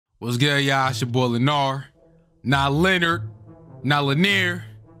What's good, y'all? It's your boy Lenarrio. Not Leonard, not Lenarrio,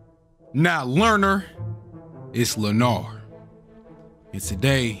 not Learner. It's Lenarrio. And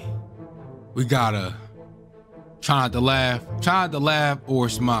today, we gotta try not to laugh or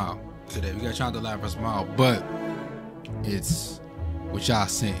smile. Today, we gotta try not to laugh or smile, but it's what y'all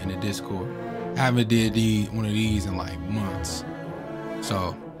sent in the Discord. I haven't did one of these in like months.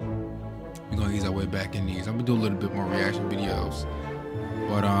 So, we're gonna ease our way back in these. I'm gonna do a little bit more reaction videos.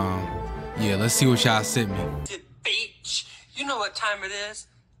 But yeah, let's see what y'all sent me. Beach. You know what time it is.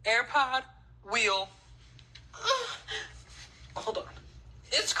 AirPod, wheel. Hold on.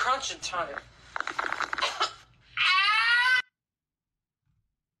 It's crunching time.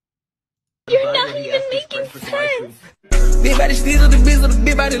 You're not even making sense. Big body steals the biz of the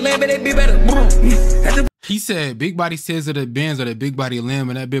big body lamb, and that big body. He said big body says of the Benz or that big body lamb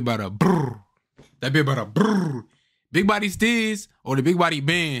and that big body brrr. That big body brrr. Big body steers or the big body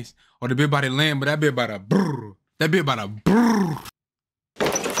Benz or the big body lamb, but that big body brrr. That big body brrr.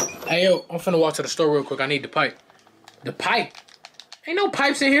 Hey yo, I'm finna walk to the store real quick. I need the pipe. The pipe? Ain't no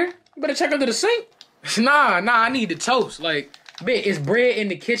pipes in here. You better check under the sink. Nah, I need the toast. Like, bitch, it's bread in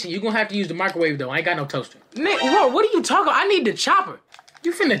the kitchen. You gonna have to use the microwave though. I ain't got no toaster. Nick, what are you talking about? I need the chopper.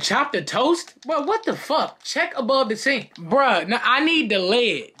 You finna chop the toast? Bro, what the fuck? Check above the sink. Bruh, now I need the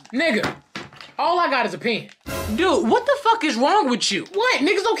lid. Nigga, all I got is a pen. Dude, what the fuck is wrong with you? What?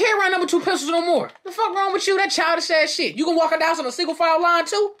 Niggas don't carry around #2 pencils no more. The fuck wrong with you? That childish ass shit. You gonna walk out the house on a single file line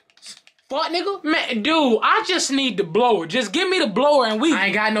too? Fuck, nigga? Man, dude, I just need the blower. Just give me the blower and I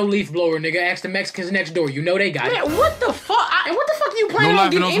ain't got no leaf blower, nigga. Ask the Mexicans next door. You know they got it. Man, what the fuck? What the fuck are you planning on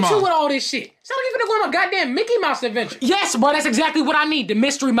getting into with all this shit? Sound like you finna go on a goddamn Mickey Mouse adventure. Yes, bro, that's exactly what I need. The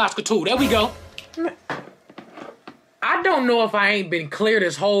mystery Moscato. There we go. I don't know if I ain't been clear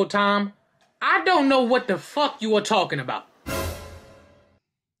this whole time. I don't know what the fuck you are talking about.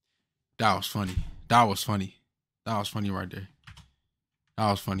 That was funny. That was funny. That was funny right there.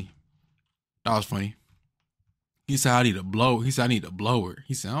 That was funny. That was funny. He said, I need a blower. He said, I need a blower.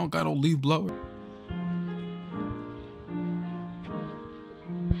 He said, I don't got no leaf blower.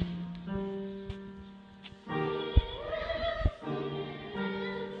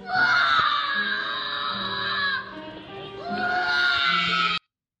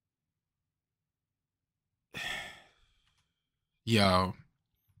 Yo.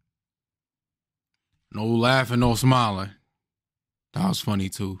 No laughing, no smiling. That was funny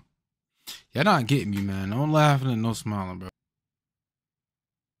too. Y'all not getting me, man. No laughing and no smiling, bro.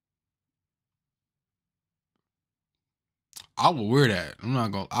 I will wear that.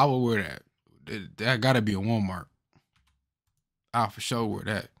 I will wear that. That gotta be a Walmart. I'll for sure wear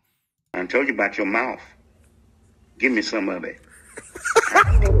that. I told you about your mouth. Give me some of it.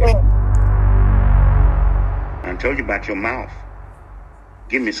 I told you about your mouth.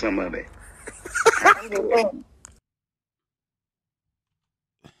 Give me some of it.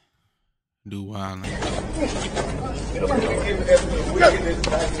 Do wild.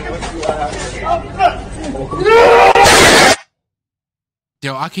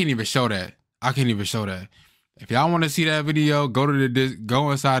 Yo, I can't even show that. I can't even show that. If y'all want to see that video,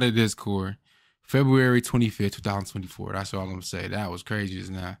 go inside the Discord. February 25th, 2024. That's all I'm gonna say. That was crazy just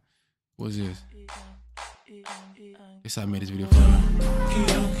now. What's this? Guess I made this video for you.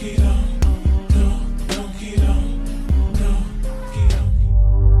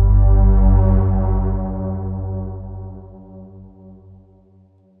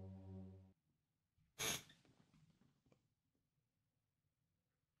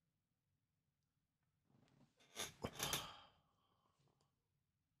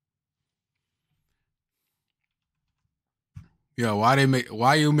 Yo,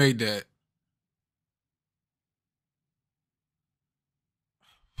 why you made that?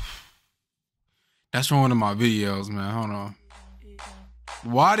 That's from one of my videos, man. Hold on.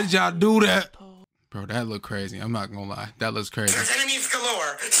 Why did y'all do that? Bro, that look crazy. I'm not gonna lie. That looks crazy. There's enemies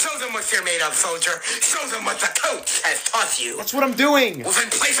galore. Show them what you're made of, soldier. Show them what the coach has taught you. That's what I'm doing. Well, then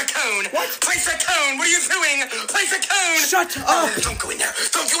place a cone. What? Place a cone. What are you doing? Place a cone. Shut up. Don't go in there.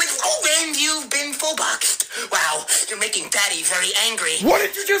 Don't go in. Oh, and you've been full boxed. Wow, you're making Daddy very angry. What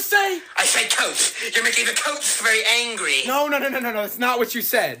did you just say? I said coach. You're making the coach very angry. No. That's not what you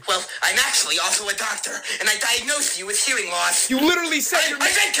said. Well, I'm actually also a doctor, and I diagnosed you with hearing loss. You literally said I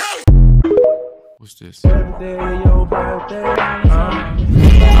said coach. What's this?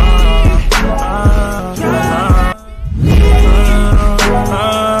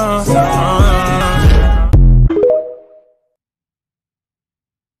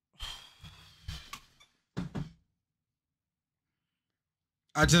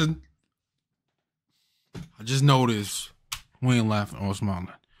 I just noticed we ain't laughing or smiling.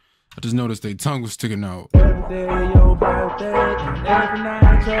 I just noticed their tongue was sticking out. Yeah.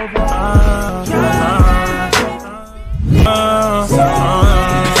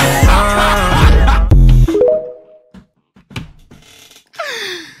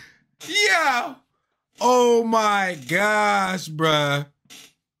 Oh my gosh, bruh.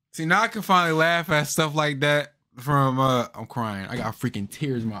 See, now I can finally laugh at stuff like that from, I'm crying. I got freaking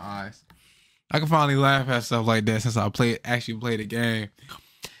tears in my eyes. I can finally laugh at stuff like that since I actually played the game.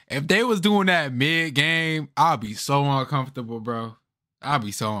 If they was doing that mid-game, I'd be so uncomfortable, bro. I'd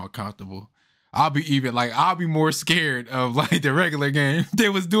be so uncomfortable. I'll be more scared of like the regular game. They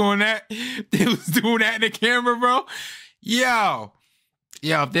was doing that. They was doing that in the camera, bro. Yo,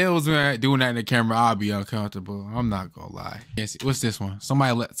 if they was doing that in the camera, I'd be uncomfortable. I'm not gonna lie. Yes, what's this one?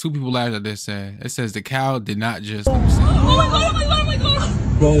 Two people laughed at this. It says the cow did not just. Let me see. Oh my god, oh my god, oh my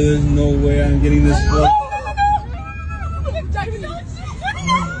god! Bro, there's no way I'm getting this fuck.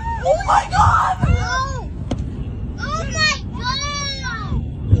 Oh my god! Oh my god!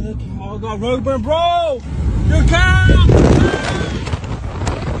 Oh god, Rogan, bro! Your cow!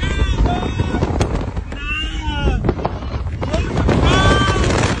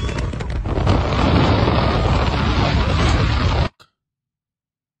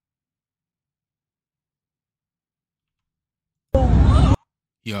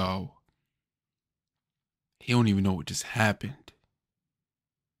 Yo, he don't even know what just happened.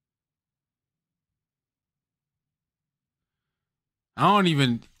 I don't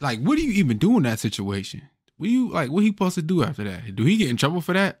even what do you even do in that situation? What he supposed to do after that? Do he get in trouble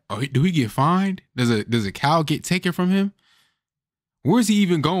for that? Or do he get fined? Does a cow get taken from him? Where's he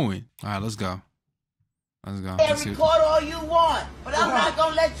even going? All right, let's go. Let's go. Let's record all you want, but I'm not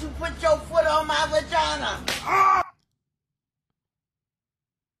gonna let you put your foot on my vagina.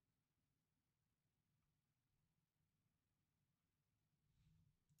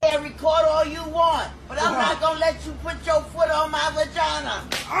 Record all you want, but I'm not gonna let you put your foot on my vagina.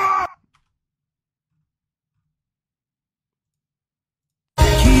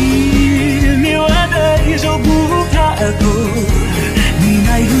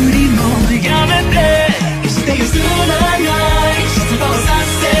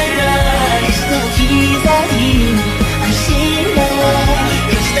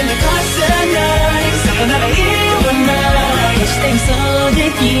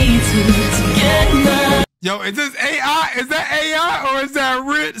 Yo, is this AI? Is that AI or is that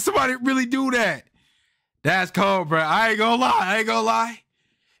real? Somebody really do that? That's cold, bro. I ain't gonna lie.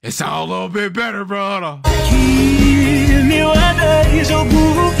 It sounds a little bit better, bro. Hold on.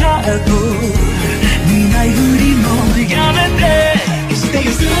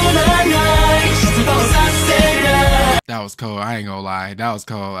 That was cold. I ain't gonna lie. That was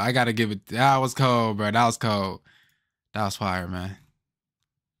cold. I gotta give it. That was cold, bro. That was cold. That was fire, man.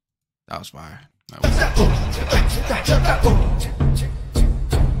 That was fire. That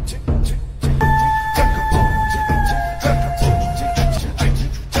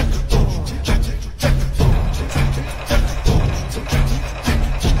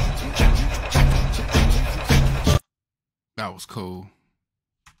was cool.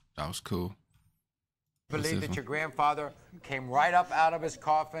 That was cool. Believe that your grandfather came right up out of his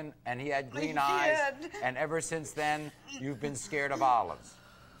coffin and he had green eyes, and ever since then you've been scared of olives.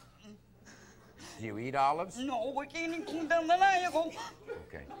 Do you eat olives? No, I can't even come down the aisle.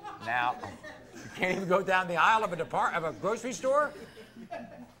 Okay. Now, you can't even go down the aisle of a grocery store?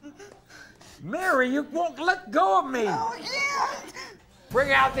 Mary, you won't let go of me. Oh, yeah.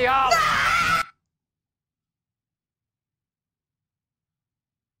 Bring out the olives.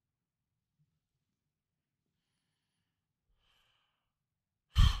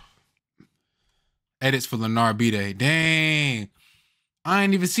 Edits for Lenarrio B-Day. Dang. I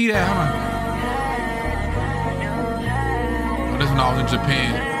didn't even see that. Hold on. Oh, this when I was in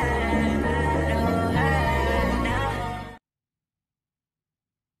Japan.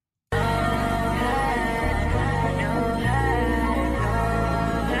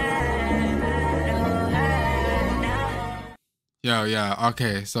 Yo, yeah.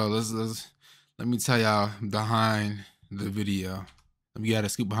 Okay, so let me tell y'all behind the video. Let me get a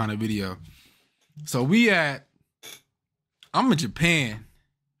scoop behind the video. So I'm in Japan.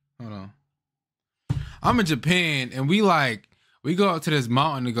 Hold on. I'm in Japan and we go up to this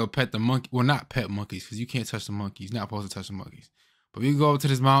mountain to go pet the monkey. Well, not pet monkeys because you can't touch the monkeys. You're not supposed to touch the monkeys. But we go up to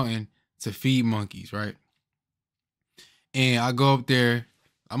this mountain to feed monkeys, right? And I go up there.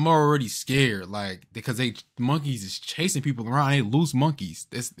 I'm already scared, because monkeys is chasing people around. They loose monkeys.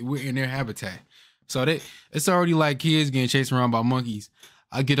 We're in their habitat. So it's already like kids getting chased around by monkeys.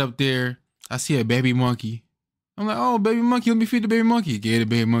 I get up there. I see a baby monkey I'm like, oh, baby monkey, let me feed the baby monkey. Gave the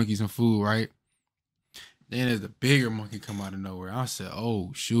baby monkey some food, right? Then there's a bigger monkey come out of nowhere. I said,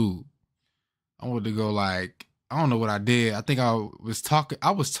 oh, shoot. I wanted to go like, I don't know what I did. I think I was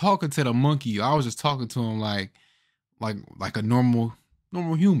talking to the monkey. I was just talking to him like a normal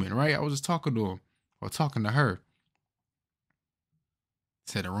human, right? I was just talking to him or talking to her.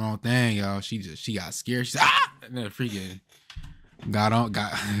 Said the wrong thing, y'all. She got scared. She said, ah! And then freaking got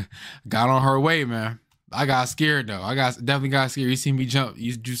on her way, man. I got scared though. Definitely got scared. You see me jump.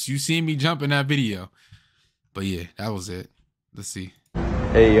 You seen me jump in that video. But yeah, that was it. Let's see.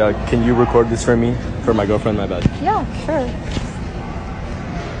 Hey, can you record this for me? For my girlfriend, my bad. Yeah, sure.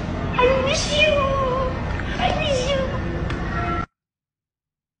 I miss you. I miss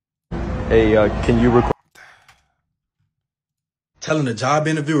you. Hey, can you record? Telling a job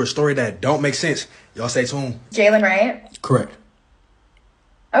interviewer a story that don't make sense. Y'all stay tuned. Jalen, right? Correct.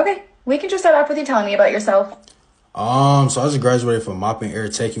 Okay, we can just start off with you telling me about yourself. So I just graduated from Mop and Air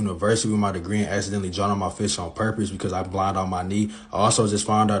Tech University with my degree and accidentally drawn on my fish on purpose because I blind on my knee. I also just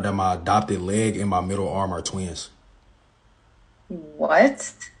found out that my adopted leg and my middle arm are twins.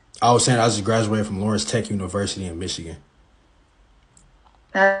 What? I was saying I just graduated from Lawrence Tech University in Michigan.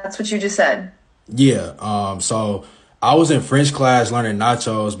 That's what you just said. Yeah, so I was in French class learning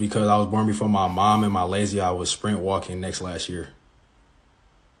nachos because I was born before my mom and my lazy I was sprint walking next last year.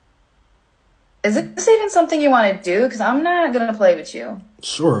 Is this even something you want to do? Because I'm not going to play with you.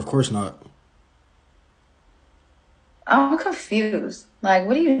 Sure, of course not. I'm confused. Like,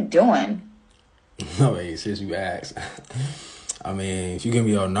 what are you doing? No, hey, since you asked. I mean, if you give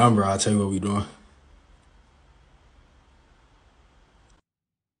me your number, I'll tell you what we doing.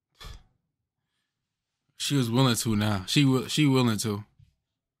 She was willing to now. She willing to.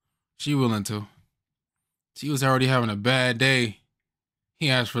 She willing to. She was already having a bad day. He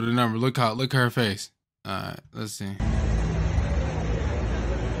asked for the number. Look her face. All right, let's see.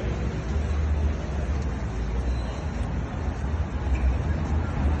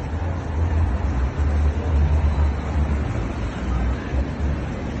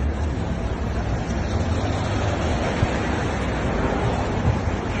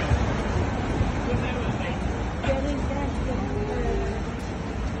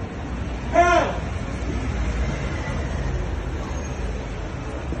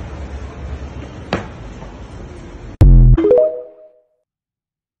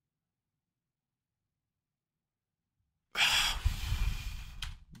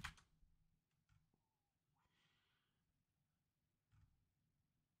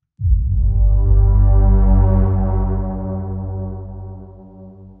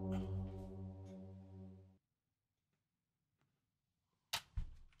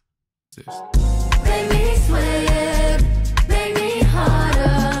 Make me sweat, make me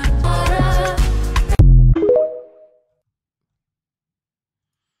harder, harder.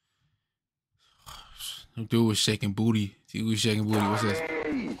 Dude was shaking booty. He was shaking booty. What's this?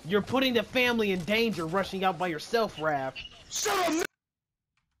 You're putting the family in danger rushing out by yourself, Raph. Shut up!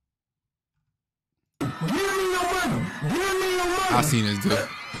 I seen this dude.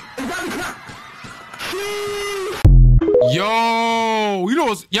 Yo, you know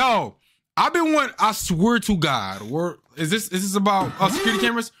what's, yo, I've been one. I swear to God, is this about security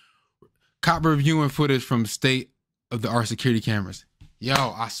cameras? Cop reviewing footage from state of the art security cameras. Yo,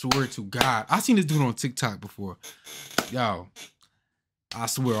 I swear to God, I seen this dude on TikTok before. Yo, I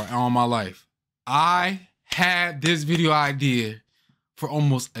swear on my life, I had this video idea for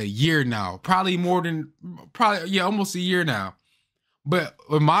almost a year now. Almost a year now. But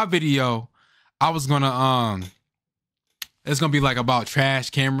with my video, I was gonna it's gonna be like about trash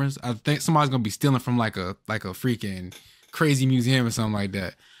cameras. I think somebody's gonna be stealing from like a freaking crazy museum or something like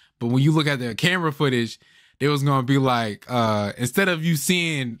that. But when you look at the camera footage, it was gonna be like instead of you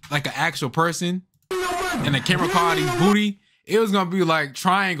seeing like an actual person and the camera quality booty, it was gonna be like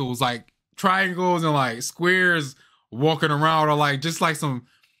triangles and like squares walking around, or like just like some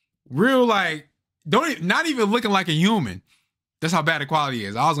real like not even looking like a human. That's how bad the quality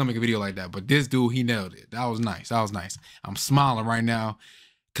is. I was gonna make a video like that, but this dude, he nailed it. That was nice. That was nice. I'm smiling right now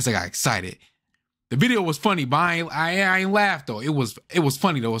because I got excited. The video was funny, but I ain't laughed though. It was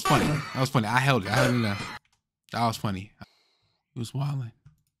funny though. It was funny. That was funny. I held it in there. That was funny. He was wilding.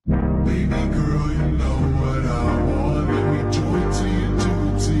 Baby girl, you know what I want. Let me do it to you, do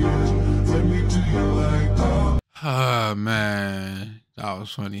it to you. Let me do you like that. Oh man, that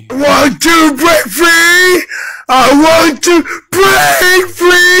was funny. I want to break free. I want to break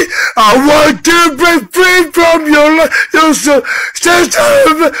free. I want to break free from your system.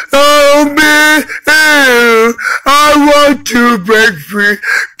 Oh, me. I want to break free.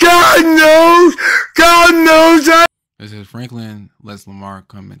 God knows I. It says Franklin lets Lamar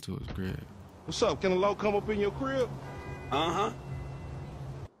come into his crib. What's up? Can a low come up in your crib? Uh-huh.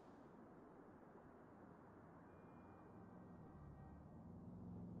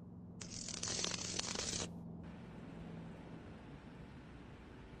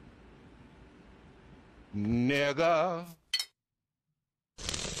 Nigga.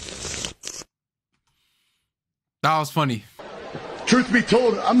 That was funny. Truth be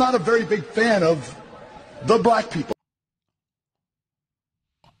told, I'm not a very big fan of the black people.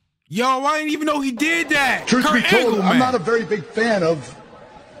 Yo, I didn't even know he did that. Truth Kurt be told, Angle, I'm man. not a very big fan of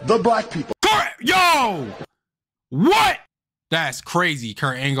the black people. Yo! What? That's crazy,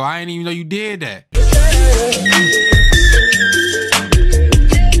 Kurt Angle. I didn't even know you did that.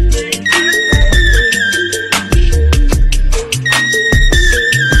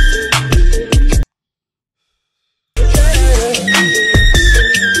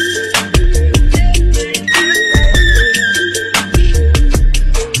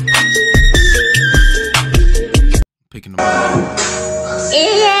 Picking them up.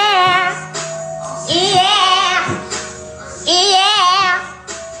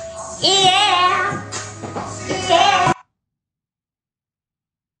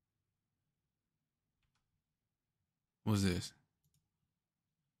 What's this?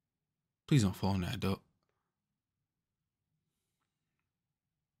 Please don't fall on that, dope.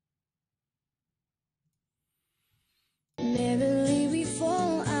 Merrily we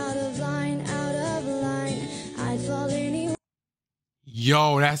fall out of line, I'd fall anyway.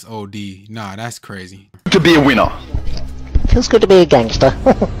 Yo, that's OD. Nah, that's crazy. To be a winner. Feels good to be a gangster.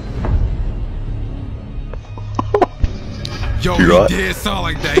 Yo, You he right? did sound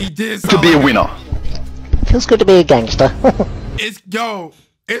like that. He did sound To be like a winner. Feels good to be a gangster. It's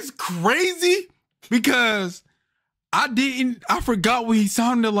crazy because I forgot what he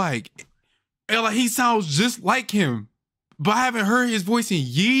sounded like. And like he sounds just like him. But I haven't heard his voice in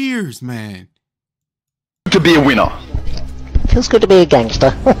years, man. To be a winner. Feels good to be a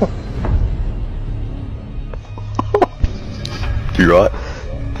gangster. You right?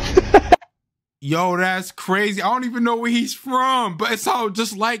 Yo, that's crazy. I don't even know where he's from, but it sounds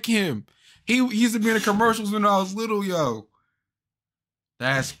just like him. He used to be in the commercials when I was little, yo.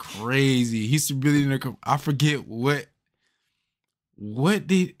 That's crazy. He used to be in the I forget what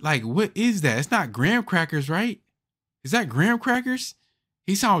is that? It's not graham crackers, right? Is that graham crackers?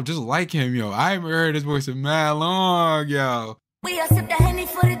 He sounds just like him, yo. I haven't heard his voice in mad long, yo. We are sip the Henny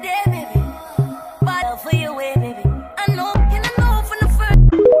for the day, baby. Bottle for your way, baby. I know from the first.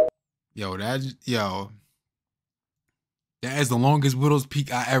 Yo, that is the longest widow's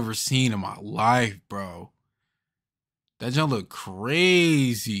peak I ever seen in my life, bro. That junk look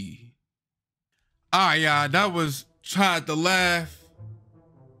crazy. Alright, y'all, that was trying to laugh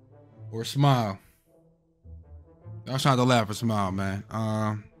or smile. I was trying to laugh or smile, man.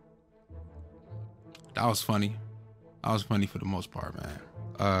 That was funny. That was funny for the most part, man.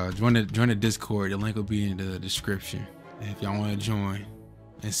 Join the Discord. The link will be in the description if y'all want to join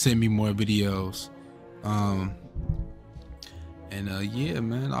and send me more videos. Yeah,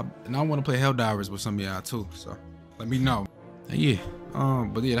 man. I want to play Helldivers with some of y'all too. So let me know. And yeah.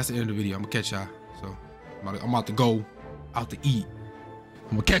 But yeah, that's the end of the video. I'm gonna catch y'all. So I'm about to go out to eat. I'm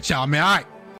gonna catch y'all, man. All right.